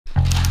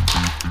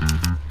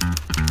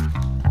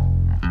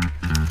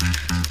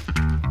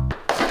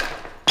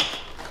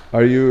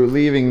Are you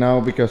leaving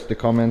now because the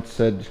comments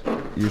said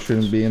you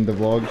shouldn't be in the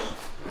vlogs?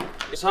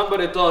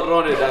 Somebody told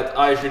Roni that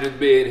I shouldn't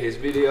be in his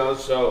videos,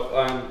 so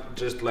I'm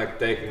just like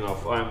taking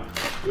off.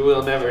 You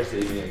will never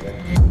see me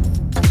again.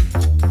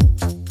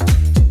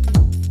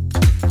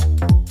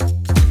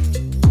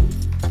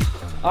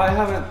 I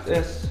haven't,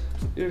 yes,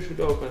 you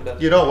should open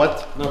that. You know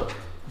what? No.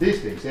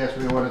 These things, yes,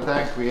 we want to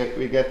thank.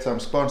 We get some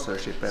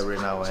sponsorship every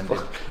now and then.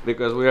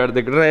 Because we are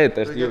the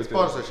greatest We get YouTubers.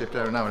 sponsorship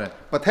every now and then.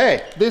 But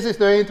hey, this is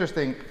the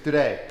interesting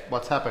today,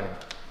 what's happening.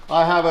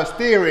 I have a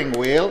steering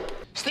wheel.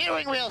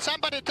 Steering wheel,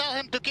 somebody tell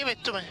him to give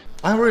it to me.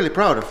 I'm really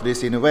proud of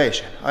this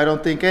innovation. I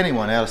don't think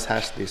anyone else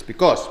has this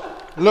because,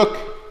 look,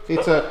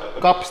 it's a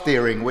cup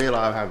steering wheel.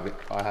 I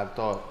have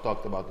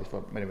talked about this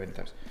for many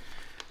times.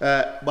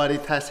 But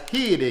it has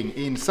heating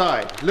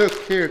inside. Look,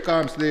 here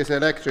comes these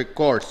electric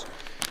cords.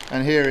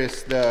 And here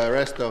is the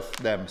rest of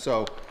them.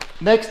 So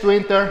next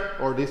winter,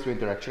 or this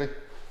winter actually,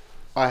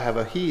 I have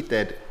a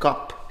heated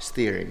cup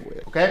steering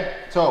wheel. Okay,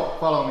 so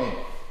follow me.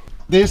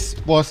 This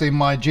was in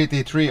my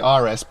GT3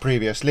 RS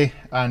previously,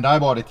 and I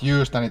bought it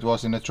used, and it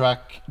was in a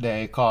track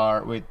day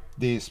car with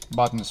these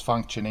buttons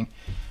functioning,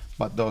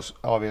 but those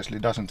obviously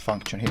doesn't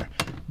function here.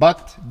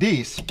 But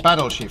these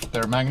paddle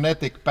shifter,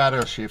 magnetic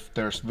paddle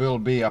shifters will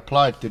be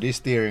applied to this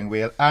steering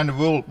wheel and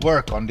will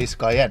work on this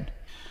Cayenne.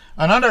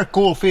 Another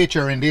cool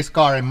feature in this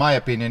car, in my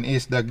opinion,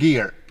 is the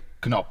gear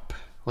knob.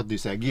 What do you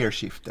say? Gear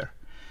shifter.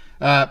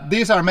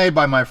 These are made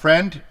by my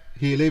friend.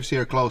 He lives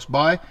here close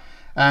by,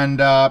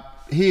 and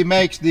he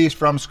makes these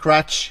from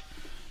scratch.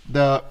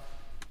 There's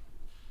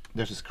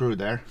a screw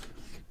there,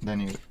 then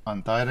you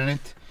untighten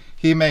it.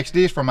 He makes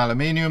these from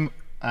aluminium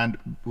and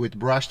with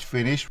brushed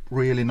finish,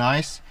 really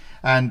nice.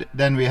 And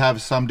then we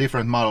have some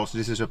different models.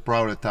 This is a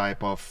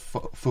prototype of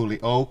fully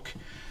oak.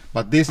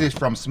 But this is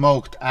from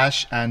smoked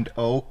ash and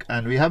oak,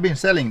 and we have been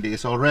selling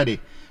these already.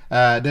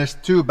 There's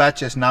 2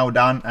 batches now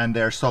done and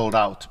they're sold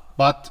out.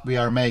 But we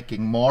are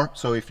making more,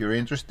 so if you're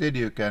interested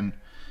you can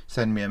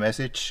send me a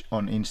message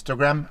on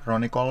Instagram,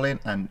 Roni Collin,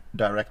 and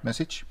direct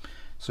message.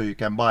 So you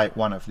can buy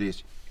one of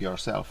these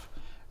yourself.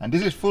 And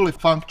this is fully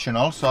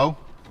functional, so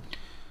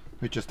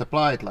we just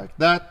apply it like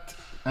that,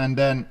 and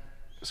then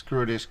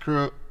screw this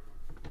screw.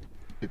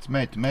 It's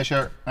made to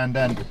measure, and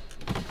then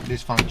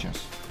this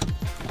functions.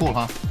 Cool,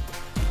 huh?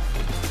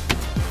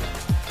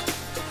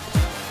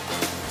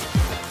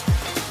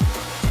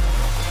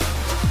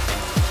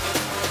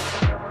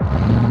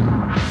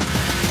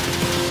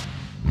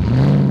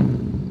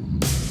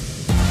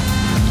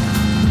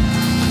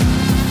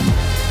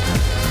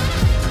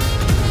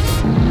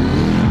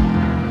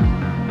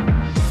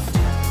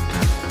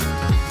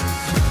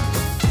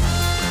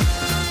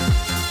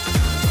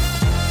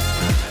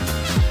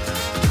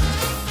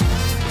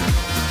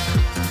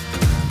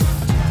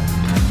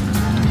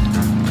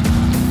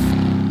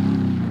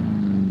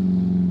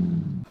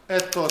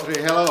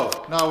 Hello,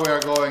 now we are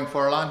going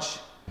for lunch.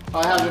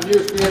 I have the new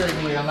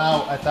steering wheel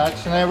now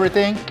attached and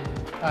everything,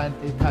 and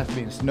it has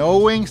been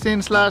snowing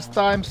since last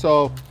time,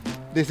 so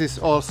this is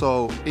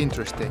also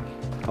interesting.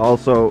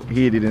 Also,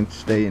 he didn't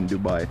stay in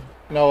Dubai.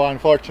 No,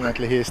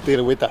 unfortunately, he's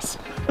still with us.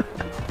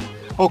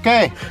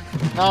 Okay,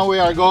 now we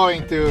are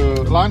going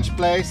to lunch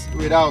place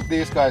without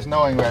these guys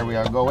knowing where we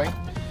are going.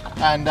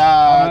 And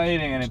I'm not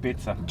eating any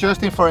pizza.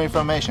 Just for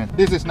information,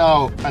 this is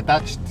now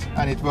attached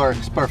and it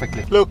works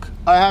perfectly. Look,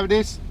 I have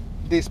this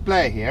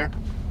display here,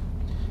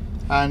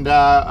 and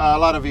a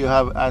lot of you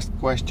have asked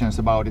questions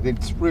about it.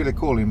 It's really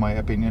cool in my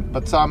opinion,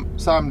 but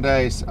some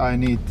days I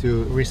need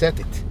to reset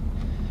it,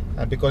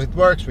 and because it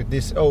works with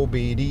this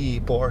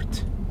OBD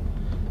port,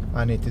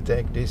 I need to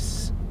take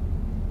this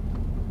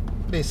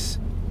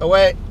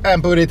away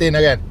and put it in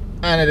again,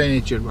 and then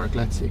it should work.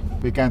 Let's see.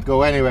 We can't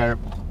go anywhere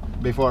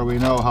before we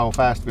know how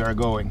fast we are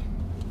going.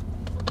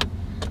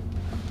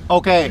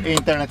 Okay,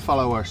 internet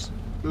followers,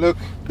 look,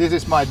 this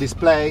is my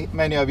display.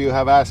 Many of you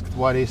have asked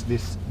what is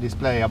this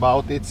display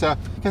about. It's a,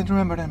 I can't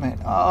remember the name,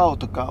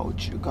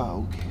 autogauge.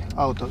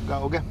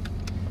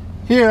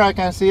 Here I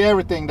can see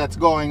everything that's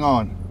going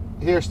on.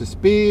 Here's the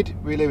speed.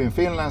 We live in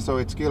Finland, so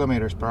it's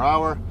kilometers per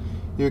hour.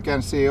 You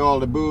can see all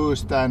the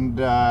boost and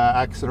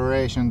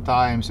acceleration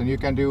times, and you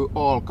can do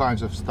all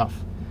kinds of stuff,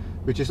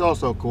 which is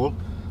also cool.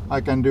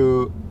 I can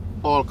do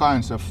all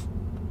kinds of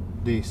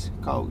these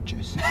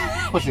couches.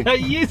 What's it?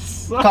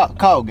 Yes!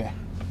 Kauge.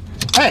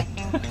 Hey!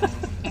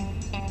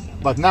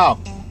 But now,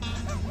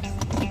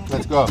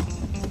 let's go.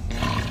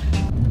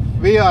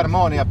 We are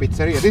Monia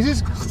Pizzeria. This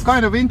is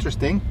kind of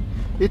interesting.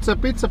 It's a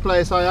pizza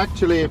place I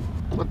actually,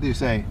 what do you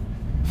say,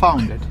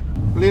 founded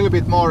a little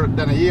bit more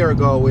than a year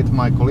ago with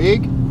my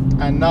colleague,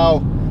 and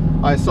now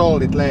I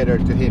sold it later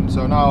to him,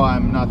 so now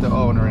I'm not the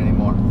owner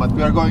anymore. But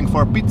we are going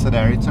for pizza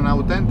there. It's an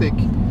authentic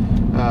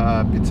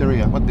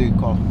pizzeria. What do you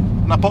call it?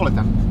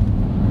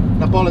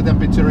 Napolitan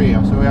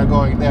pizzeria. So we are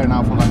going there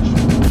now for lunch.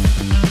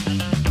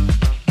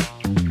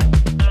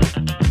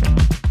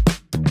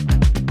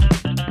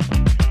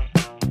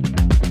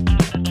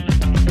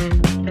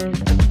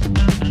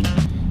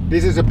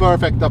 This is a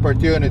perfect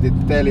opportunity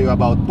to tell you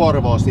about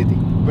Porvoo city,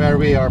 where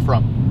we are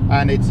from.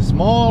 And it's a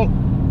small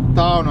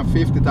town of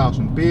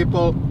 50,000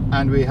 people,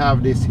 and we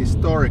have this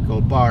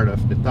historical part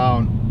of the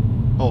town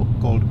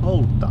called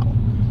Old Town.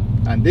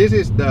 And this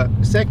is the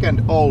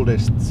second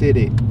oldest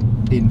city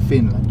in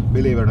Finland,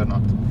 believe it or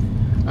not.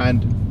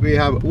 And we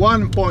have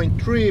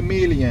 1.3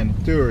 million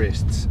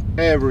tourists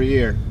every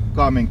year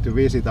coming to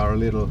visit our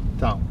little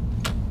town.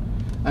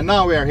 And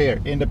now we are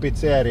here in the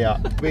pizzeria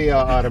Via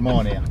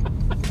Armonia.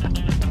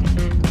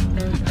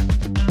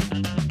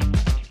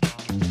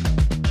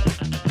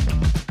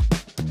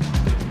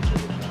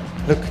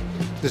 Look,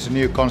 this is a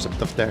new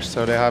concept of theirs,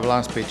 so they have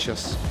lunch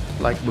pitches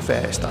like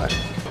buffet style.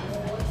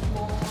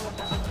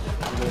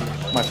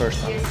 My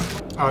first time.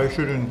 I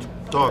shouldn't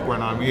talk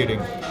when I'm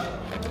eating,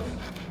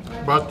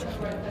 but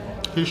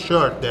his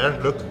shirt there,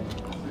 look,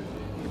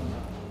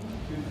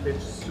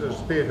 it's a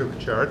speedhook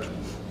shirt.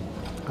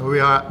 We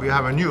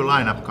have a new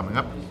lineup coming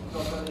up,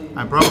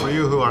 and probably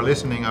you who are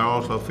listening are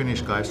also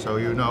Finnish guys, so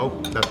you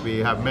know that we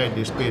have made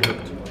these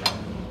speedhooked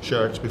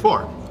shirts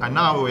before. And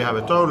now we have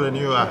a totally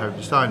new, I have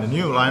designed a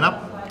new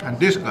lineup, and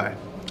this guy,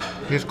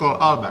 he's called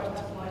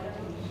Albert.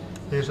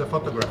 He's a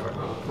photographer,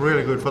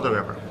 really good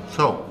photographer.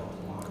 So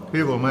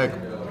he will make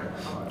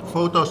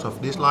photos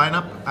of this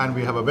lineup, and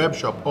we have a web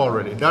shop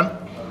already done.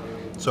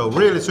 So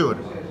really soon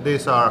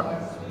these are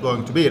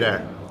going to be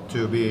there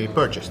to be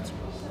purchased,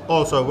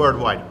 also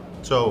worldwide.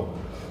 So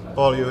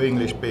all you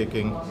English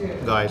speaking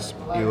guys,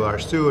 you are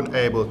soon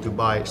able to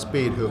buy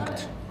speed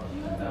hooked,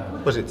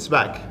 was it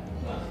swag?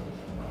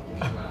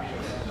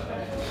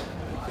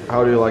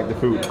 How do you like the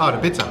food? Oh, the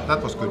pizza,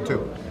 that was good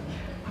too.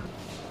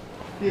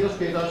 Kiitos,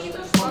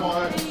 kiitos.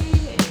 Moi.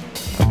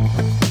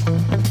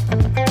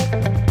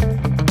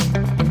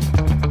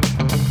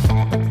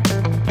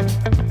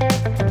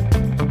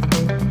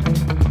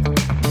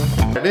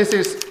 This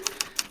is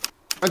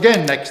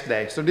again next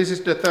day, so this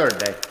is the third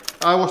day.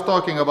 I was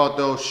talking about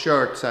those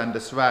shirts and the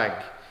swag.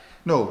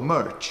 No,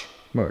 merch.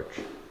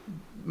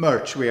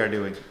 Merch we are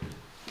doing.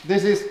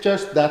 This is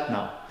just that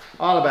now.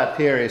 Albert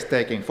here is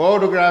taking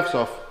photographs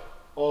of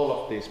all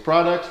of these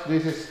products.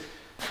 This is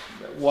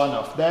one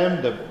of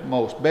them, the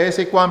most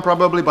basic one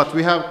probably, but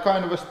we have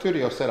kind of a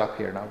studio set up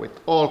here now with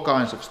all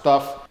kinds of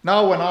stuff.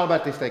 Now when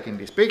Albert is taking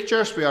these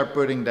pictures, we are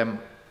putting them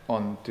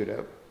onto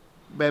the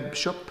web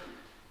shop.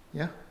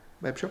 Yeah,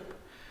 web shop.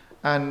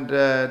 And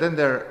then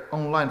they're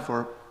online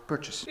for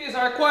purchase. These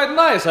are quite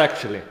nice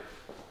actually.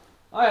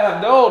 I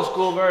have the old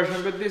school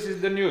version, but this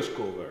is the new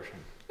school version.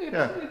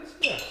 Yeah.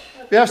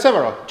 We have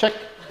several, check.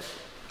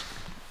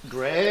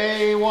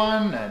 Grey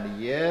one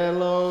and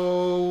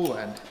yellow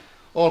and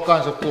all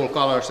kinds of cool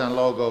colors and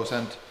logos,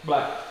 and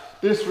black.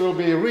 This will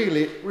be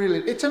really,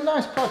 it's a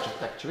nice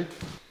project actually.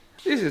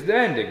 This is the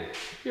ending.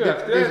 You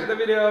have to end the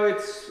video.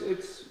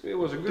 It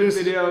was a good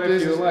video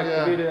if you like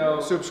the video.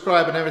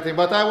 Subscribe and everything.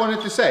 But I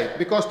wanted to say,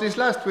 because this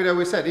last video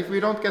we said if we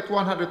don't get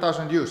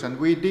 100,000 views, and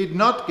we did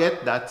not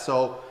get that,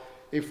 so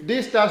if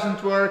this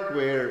doesn't work,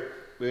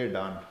 we're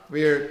done.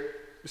 We're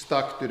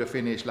stuck to the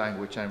Finnish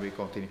language and we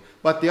continue.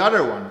 But the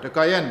other one, the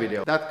Cayenne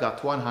video, that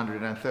got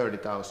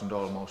 130,000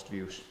 almost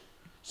views.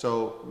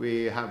 So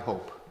we have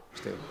hope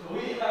still.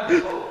 We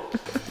have hope.